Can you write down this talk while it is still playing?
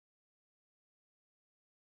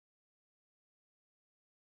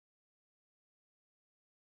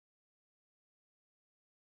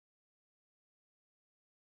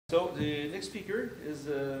So the next speaker is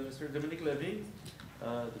Mr. Dominique Lavigne.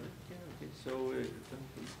 Mr.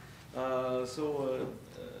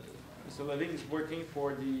 Lavigne is working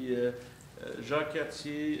for the Jacques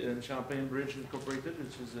Cartier and Champlain Bridge Incorporated,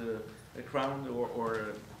 which is a crown or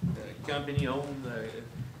a company-owned,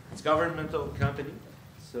 it's governmental company.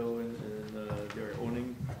 So they're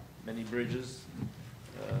owning many bridges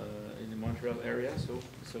in the Montreal area. So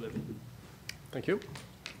Mr. Lavigne. Thank you.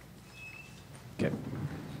 Okay.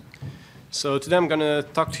 So today I'm going to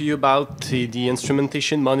talk to you about the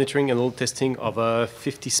instrumentation, monitoring, and load testing of a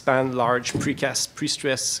 50-span large precast,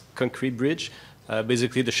 prestressed concrete bridge,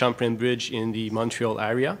 basically the Champlain Bridge in the Montreal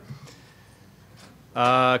area.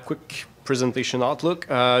 Quick presentation outlook.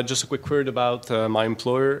 Just a quick word about my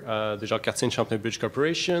employer, the Jacques Cartier and Champlain Bridge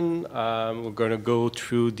Corporation. We're going to go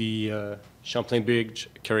through the Champlain Bridge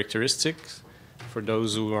characteristics for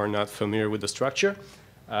those who are not familiar with the structure.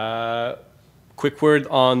 Quick word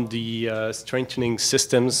on the strengthening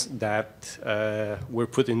systems that were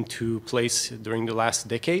put into place during the last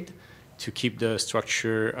decade to keep the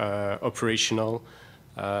structure operational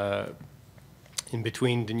in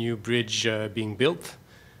between the new bridge being built.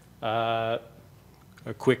 A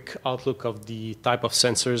quick outlook of the type of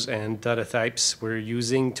sensors and data types we're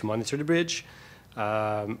using to monitor the bridge.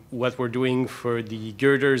 What we're doing for the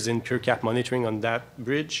girders and pier cap monitoring on that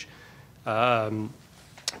bridge.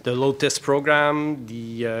 The load test program,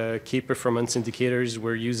 the key performance indicators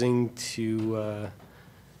we're using to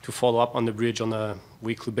follow up on the bridge on a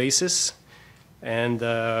weekly basis. And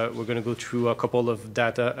we're going to go through a couple of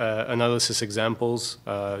data analysis examples,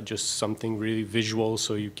 just something really visual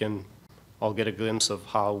so you can all get a glimpse of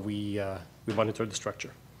how we monitor the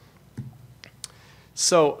structure.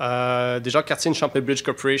 So the Jacques Cartier and Champlain Bridge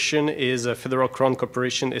Corporation is a federal crown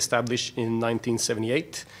corporation established in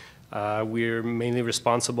 1978. We're mainly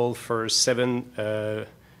responsible for 7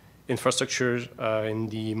 infrastructures in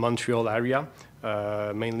the Montreal area,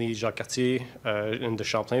 mainly Jacques Cartier and the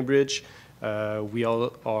Champlain Bridge. We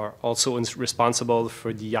all are also responsible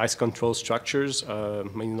for the ice control structures,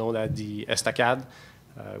 mainly known as the estacade,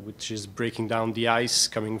 which is breaking down the ice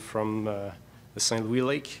coming from the St. Louis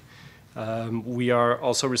Lake. We are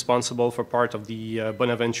also responsible for part of the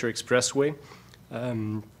Bonaventure Expressway.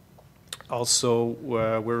 Also,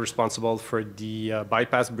 we're responsible for the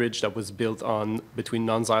bypass bridge that was built between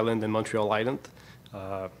Nuns Island and Montreal Island.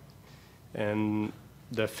 And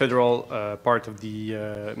the federal part of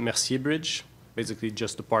the Mercier Bridge, basically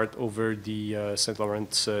just the part over the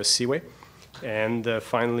Saint-Lawrence Seaway. And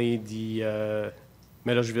finally, the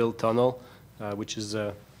Meadowsville Tunnel, which is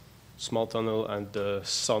a small tunnel and the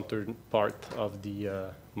southern part of the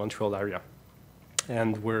Montreal area.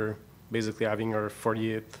 And we're basically having our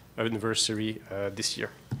 40th anniversary this year.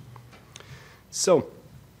 So,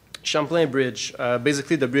 Champlain Bridge,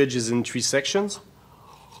 basically the bridge is in 3 sections.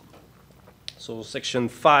 So section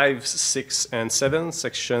 5, 6, and 7.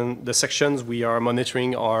 The sections we are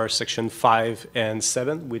monitoring are section 5 and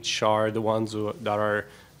 7, which are the ones that are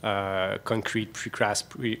concrete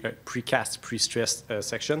precast prestressed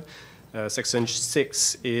section. Section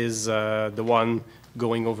 6 is the one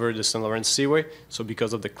going over the Saint-Lawrence Seaway. So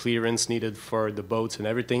because of the clearance needed for the boats and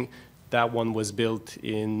everything, that one was built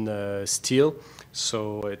in steel.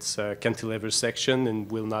 So it's a cantilever section and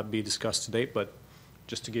will not be discussed today, but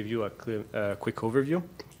just to give you a quick overview.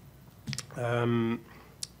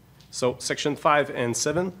 So section 5 and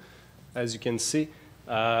 7, as you can see,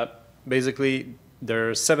 basically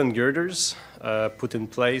there are 7 girders put in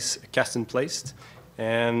place, cast in place,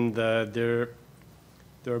 and they're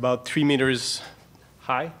about 3 meters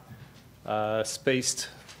high, spaced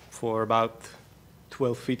for about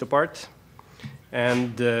 12 feet apart.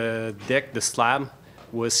 And the deck, the slab,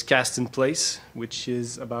 was cast in place, which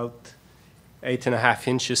is about 8.5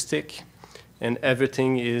 inches thick. And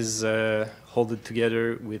everything is holded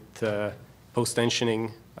together with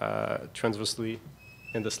post-tensioning transversely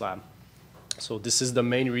in the slab. So this is the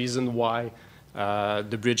main reason why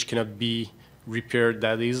the bridge cannot be repaired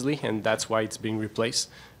that easily, and that's why it's being replaced.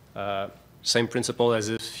 Same principle as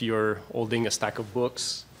if you're holding a stack of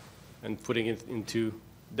books and putting it into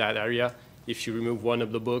that area. If you remove one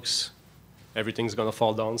of the books, everything's going to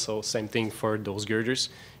fall down. So same thing for those girders.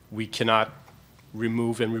 We cannot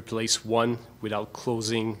remove and replace one without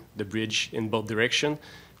closing the bridge in both directions.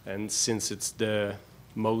 And since it's the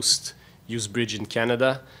most used bridge in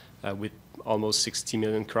Canada, with almost 60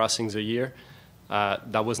 million crossings a year,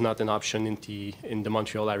 that was not an option in the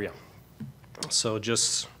Montreal area. So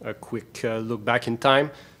just a quick look back in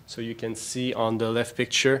time. So you can see on the left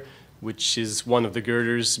picture, which is one of the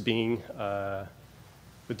girders being,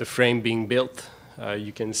 with the frame being built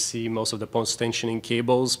you can see most of the post-tensioning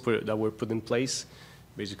cables that were put in place.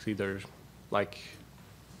 Basically, they're like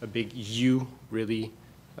a big U, really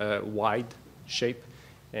wide shape.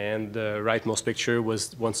 And the rightmost picture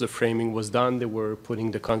was once the framing was done, they were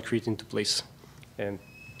putting the concrete into place and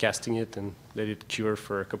casting it and let it cure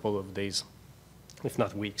for a couple of days, if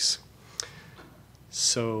not weeks.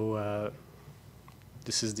 So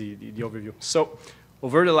this is the overview. So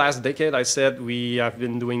over the last decade, I said we have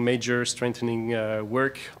been doing major strengthening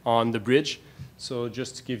work on the bridge. So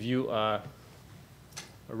just to give you a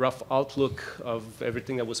rough outlook of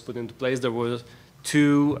everything that was put into place, there were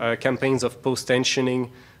two campaigns of post-tensioning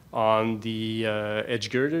on the edge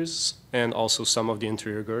girders and also some of the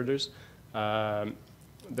interior girders.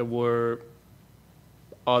 There were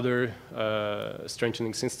other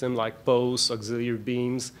strengthening systems like posts, auxiliary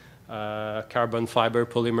beams, carbon fiber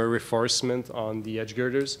polymer reinforcement on the edge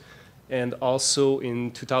girders. And also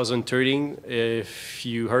in 2013, if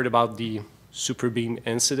you heard about the super beam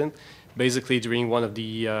incident, basically during one of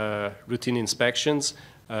the routine inspections,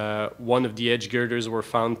 one of the edge girders were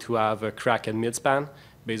found to have a crack at midspan.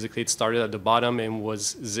 Basically, it started at the bottom and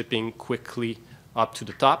was zipping quickly up to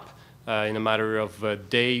the top. In a matter of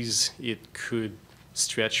days, it could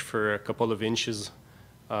stretch for a couple of inches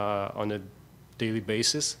on a daily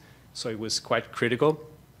basis. So it was quite critical.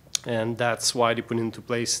 And that's why they put into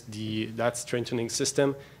place that strengthening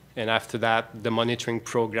system. And after that, the monitoring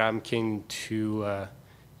program came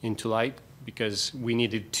into light because we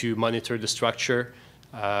needed to monitor the structure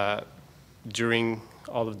during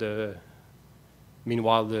all of the,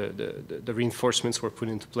 meanwhile, the reinforcements were put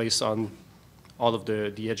into place on all of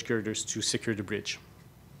the edge girders to secure the bridge.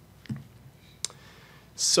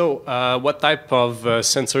 So what type of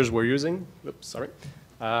sensors we're using? Oops, sorry.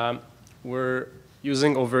 We're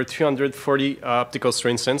using over 340 optical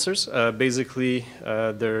strain sensors. Basically,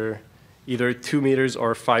 they're either 2 meters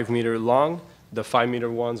or 5 meter long. The 5 meter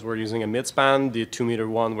ones we're using a midspan. The 2 meter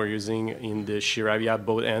one we're using in the shear area,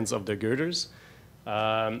 both ends of the girders.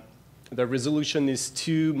 The resolution is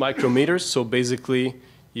 2 micrometers. So basically,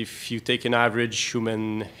 if you take an average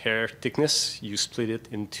human hair thickness, you split it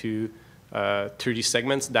into 30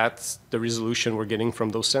 segments. That's the resolution we're getting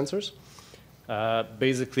from those sensors.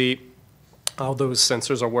 Basically, how those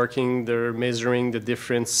sensors are working, they're measuring the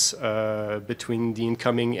difference between the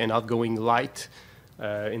incoming and outgoing light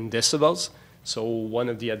in decibels. So one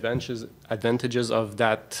of the advantages of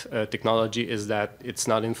that technology is that it's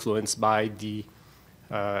not influenced by the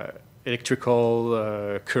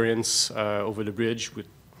electrical currents over the bridge with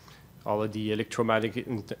all of the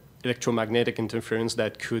electromagnetic interference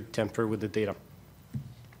that could tamper with the data.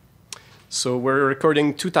 So we're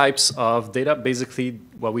recording two types of data, basically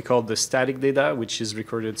what we call the static data, which is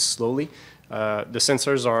recorded slowly. The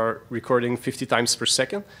sensors are recording 50 times per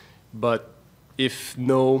second, but if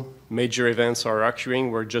no major events are occurring,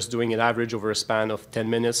 we're just doing an average over a span of 10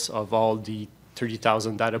 minutes of all the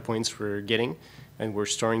 30,000 data points we're getting, and we're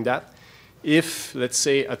storing that. If, let's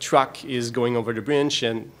say, a truck is going over the bridge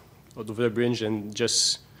and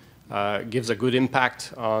just gives a good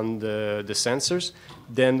impact on the sensors,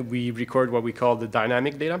 then we record what we call the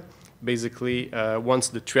dynamic data. Basically, once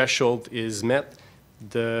the threshold is met,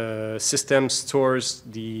 the system stores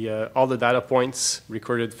all the data points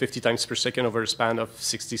recorded 50 times per second over a span of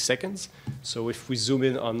 60 seconds. So if we zoom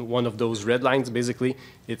in on one of those red lines, basically,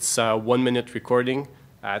 it's a 1 minute recording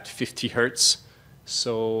at 50 hertz.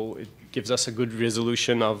 So it gives us a good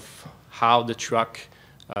resolution of how the truck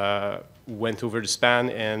went over the span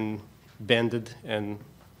and bended, and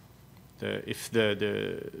if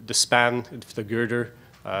the girder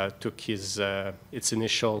took its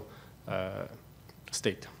initial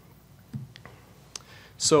state.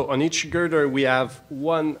 So on each girder, we have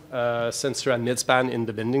one sensor at midspan in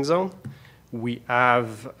the bending zone. We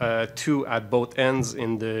have 2 at both ends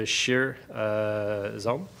in the shear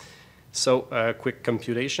zone. So quick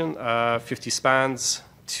computation, 50 spans,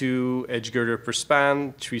 2 edge girder per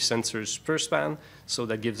span, 3 sensors per span. So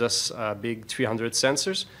that gives us a big 300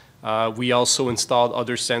 sensors. We also installed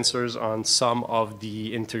other sensors on some of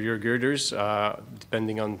the interior girders,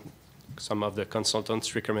 depending on some of the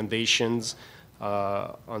consultants' recommendations.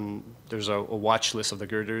 There's a watch list of the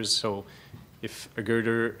girders. So if a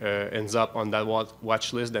girder ends up on that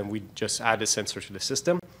watch list, then we just add a sensor to the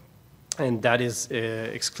system. And that is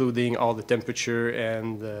excluding all the temperature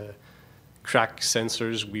and the crack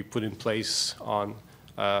sensors we put in place on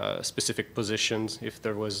specific positions if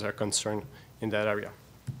there was a concern in that area.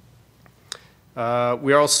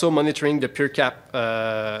 We are also monitoring the pier cap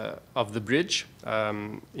of the bridge.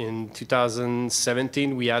 In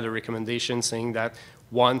 2017, we had a recommendation saying that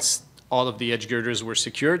once all of the edge girders were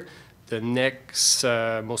secured, the next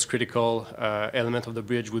most critical element of the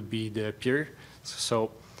bridge would be the pier.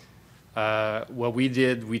 So what we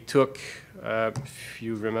did, we took, if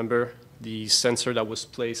you remember, the sensor that was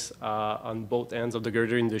placed on both ends of the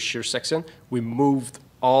girder in the shear section. We moved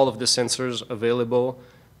all of the sensors available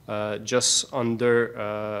just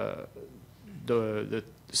under the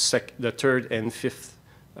third and fifth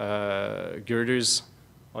girders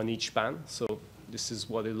on each span. So this is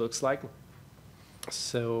what it looks like.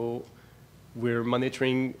 So we're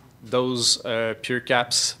monitoring those pier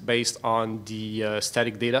caps based on the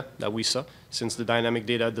static data that we saw, since the dynamic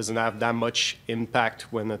data doesn't have that much impact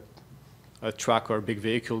when a truck or a big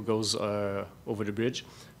vehicle goes over the bridge,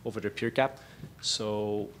 over the pier cap.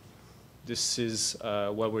 So this is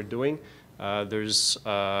what we're doing. There's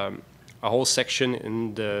a whole section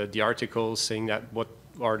in the article saying that what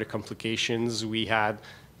are the complications we had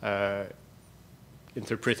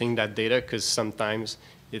interpreting that data, because sometimes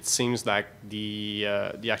it seems like the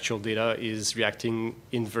actual data is reacting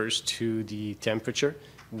inverse to the temperature,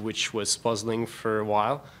 which was puzzling for a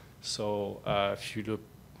while. So if you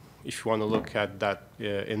want to look at that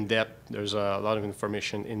in depth, there's a lot of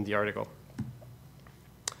information in the article.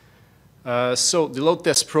 So the load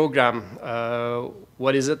test program,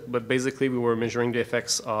 what is it? But basically, we were measuring the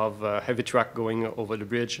effects of a heavy truck going over the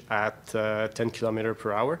bridge at 10 kilometers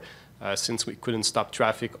per hour. Since we couldn't stop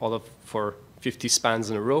traffic for 50 spans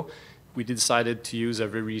in a row, we decided to use a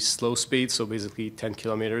very slow speed, so basically 10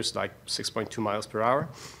 kilometers, like 6.2 miles per hour,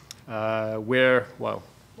 where, well,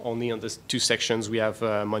 only on the two sections we have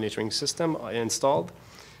a monitoring system installed.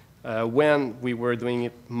 When we were doing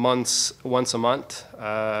it once a month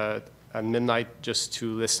at midnight, just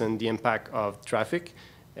to listen the impact of traffic,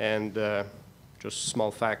 and just small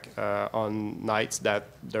fact, on nights that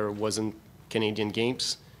there wasn't Canadian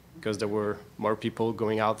games, because there were more people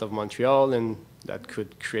going out of Montreal, and that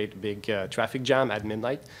could create a big traffic jam at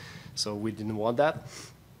midnight. So we didn't want that.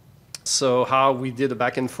 So how we did a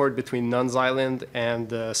back and forth between Nuns Island and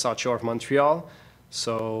the South Shore of Montreal.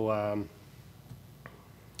 So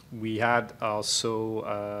we had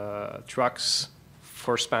also trucks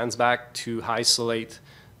 4 spans back to isolate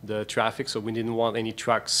the traffic. So we didn't want any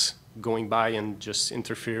trucks going by and just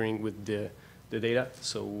interfering with the data.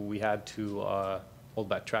 So we had to hold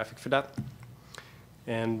back traffic for that.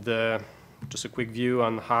 And just a quick view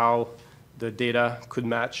on how the data could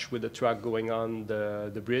match with the truck going on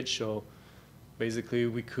the bridge. So basically,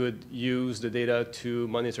 we could use the data to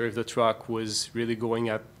monitor if the truck was really going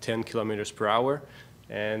at 10 kilometers per hour.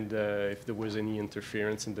 And if there was any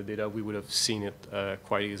interference in the data, we would have seen it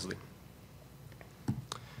quite easily.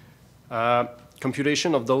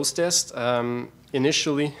 Computation of those tests.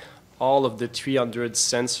 Initially, all of the 300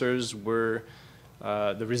 sensors were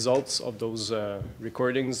the results of those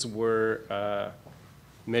recordings were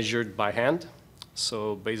measured by hand.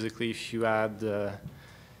 So basically, if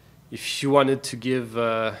you wanted to give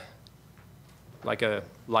like a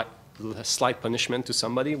slight punishment to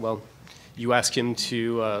somebody, well, you ask him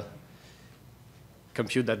to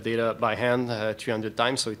compute that data by hand 300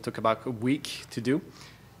 times. So it took about a week to do.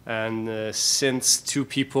 And since 2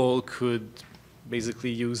 people could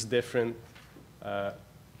basically use different, like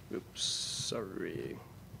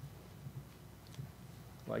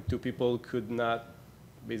 2 people could not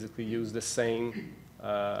basically use the same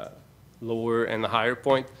lower and higher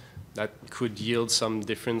point, that could yield some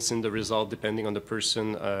difference in the result depending on the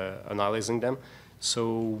person analyzing them.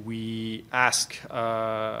 So we asked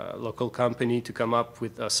a local company to come up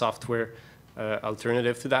with a software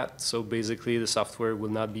alternative to that. So basically, the software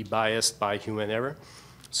will not be biased by human error.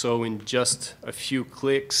 So in just a few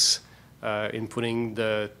clicks, inputting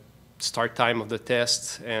the start time of the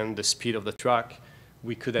test and the speed of the truck,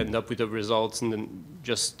 we could end up with the results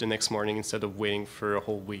just the next morning instead of waiting for a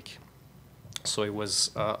whole week. So it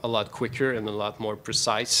was a lot quicker and a lot more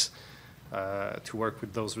precise to work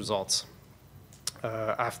with those results.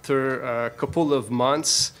 After a couple of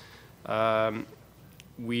months,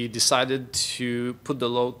 we decided to put the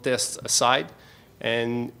load test aside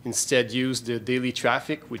and instead use the daily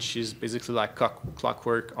traffic, which is basically like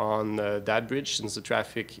clockwork on that bridge, since the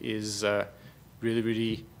traffic is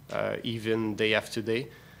really even day after day.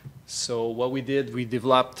 So what we did, we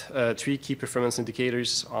developed 3 key performance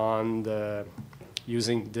indicators on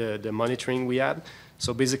using the monitoring we had.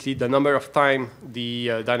 So basically, the number of time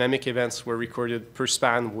the dynamic events were recorded per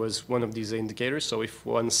span was one of these indicators. So if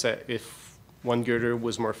one girder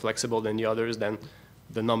was more flexible than the others, then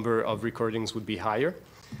the number of recordings would be higher.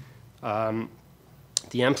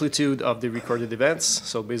 The amplitude of the recorded events,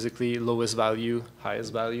 so basically lowest value,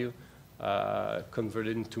 highest value,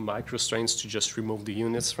 converted into micro strains to just remove the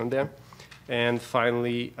units from there. And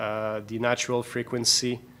finally, the natural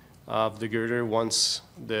frequency of the girder. Once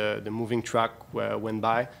the moving truck went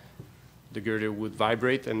by, the girder would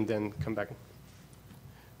vibrate and then come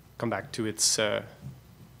back to its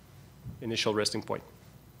initial resting point.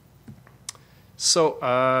 So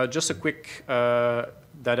just a quick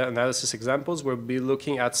data analysis examples. We'll be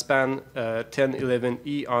looking at span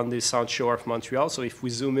 1011E on the south shore of Montreal. So if we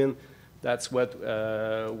zoom in, that's what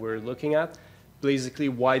we're looking at. Basically,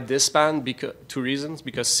 why this span? Two reasons.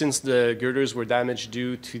 Because since the girders were damaged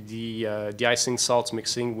due to the de-icing salts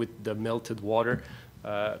mixing with the melted water,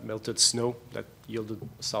 melted snow that yielded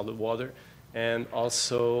solid water, and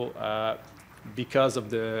also because of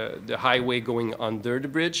the highway going under the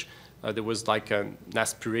bridge, there was like an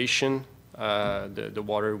aspiration. The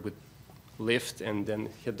water would lift and then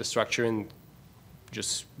hit the structure and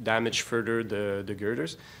just damage further the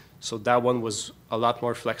girders. So that one was a lot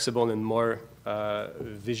more flexible and more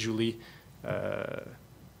visually.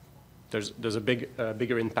 There's a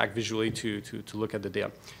bigger impact visually to look at the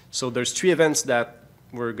data. So there's three events that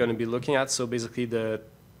we're going to be looking at. So basically the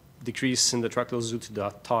decrease in the truckloads due to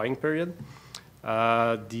the thawing period,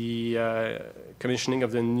 the commissioning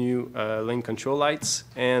of the new lane control lights,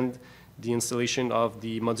 and the installation of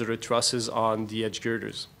the modular trusses on the edge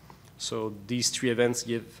girders. So these three events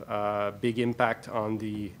give a big impact on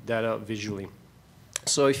the data visually.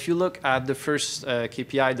 So if you look at the first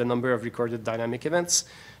KPI, the number of recorded dynamic events,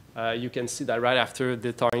 you can see that right after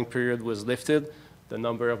the thawing period was lifted, the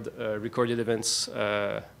number of recorded events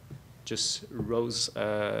just rose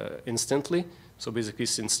instantly. So basically,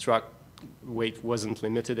 since truck weight wasn't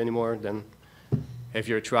limited anymore, then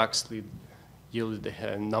heavier trucks yielded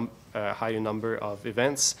a higher number of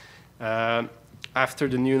events. After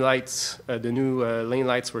the new lights, the new lane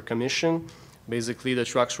lights were commissioned, basically the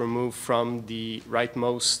trucks were moved from the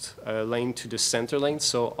rightmost lane to the center lane,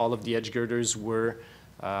 so all of the edge girders were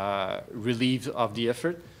relieved of the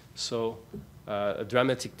effort. So a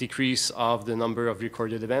dramatic decrease of the number of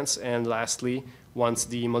recorded events. And lastly, once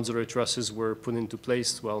the modular trusses were put into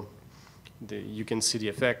place, well, you can see the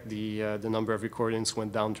effect. The number of recordings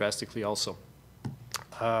went down drastically also.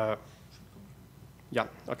 Yeah,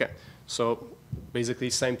 okay. So basically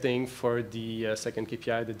same thing for the second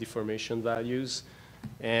KPI, the deformation values.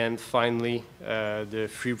 And finally, the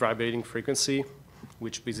free vibrating frequency,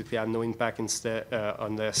 which basically had no impact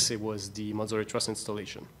unless it was the modular truss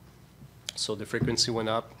installation. So the frequency went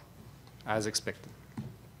up as expected.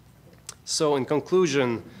 So in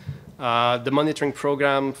conclusion, the monitoring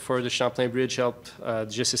program for the Champlain Bridge helped the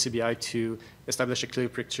GSSCBI to establish a clear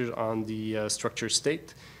picture on the structure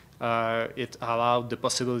state. It allowed the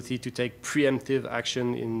possibility to take preemptive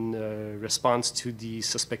action in response to the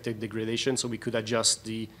suspected degradation, so we could adjust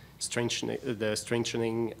the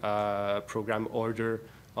strengthening program order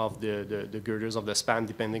of the girders of the span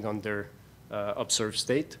depending on their observed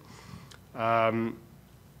state.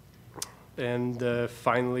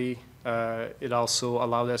 Finally, it also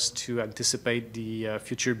allowed us to anticipate the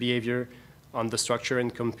future behavior on the structure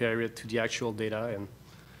and compare it to the actual data. And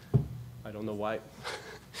I don't know why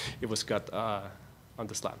it was cut on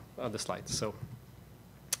the slide. So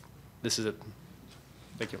this is it.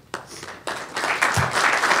 Thank you.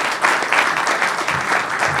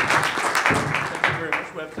 Thank you very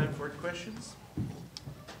much. We have time for questions.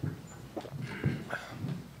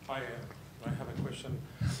 I have a question.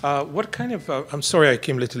 What kind of, I'm sorry I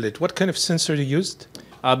came a little late. What kind of sensor you used?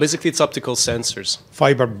 Basically, it's optical sensors.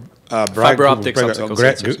 Fiber optics optical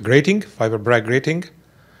sensors. Grating, fiber Bragg grating.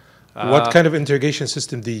 What kind of interrogation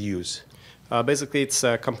system do you use? Basically, it's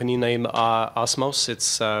a company named Osmos.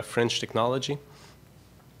 It's French technology.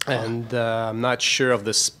 And I'm not sure of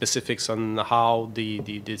the specifics on how the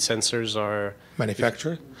sensors are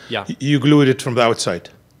manufactured. Yeah. You glued it from the outside.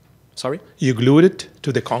 Sorry? You glued it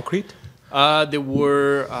to the concrete? They're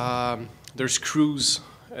screws.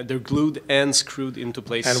 They're glued and screwed into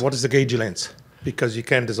place. And what is the gauge length? Because you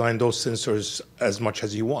can design those sensors as much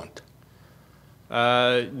as you want.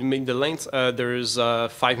 You mean the length? There's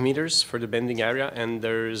 5 meters for the bending area, and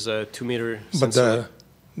there's a 2 meter sensor.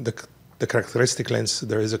 But the characteristic length,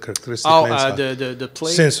 there is a characteristic length. The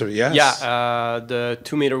plate? Sensor, yes. Yeah, the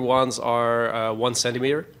 2 meter ones are 1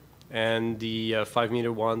 centimeter, and the 5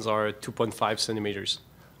 meter ones are 2.5 centimeters.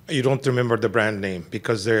 You don't remember the brand name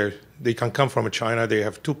because they can come from China. They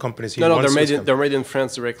have two companies here. No, they're made in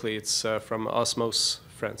France directly. It's from Osmos,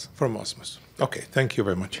 France. From Osmos. Okay, thank you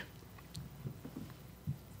very much.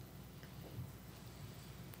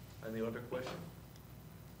 Any other question?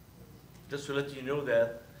 Just to let you know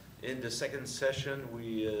that in the second session,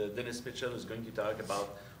 Dennis Mitchell is going to talk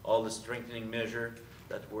about all the strengthening measures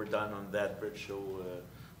that were done on that bridge. So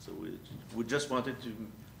So we just wanted to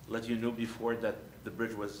let you know before that the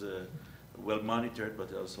bridge was well monitored,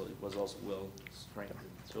 but also it was also well strengthened.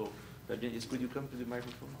 So, Fabien, could you come to the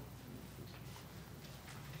microphone?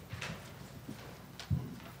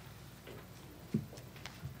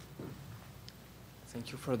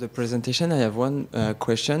 Thank you for the presentation. I have one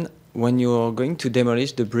question. When you're going to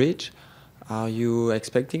demolish the bridge, are you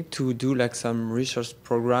expecting to do like some research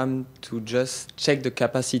program to just check the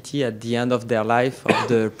capacity at the end of their life of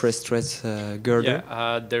the prestressed girder?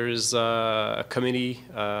 Yeah, there is a committee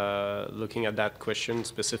looking at that question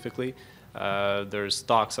specifically. There's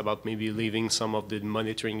talks about maybe leaving some of the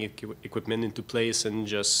monitoring equipment into place and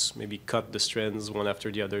just maybe cut the strands one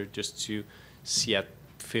after the other just to see at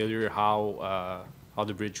failure how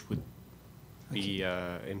the bridge would be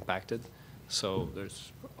impacted. So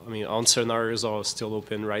there's, I mean, on scenarios are still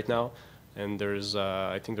open right now, and there's,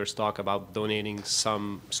 I think there's talk about donating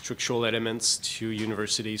some structural elements to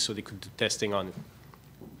universities so they could do testing on it.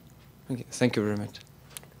 Okay, thank you very much.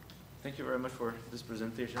 Thank you very much for this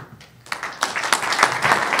presentation.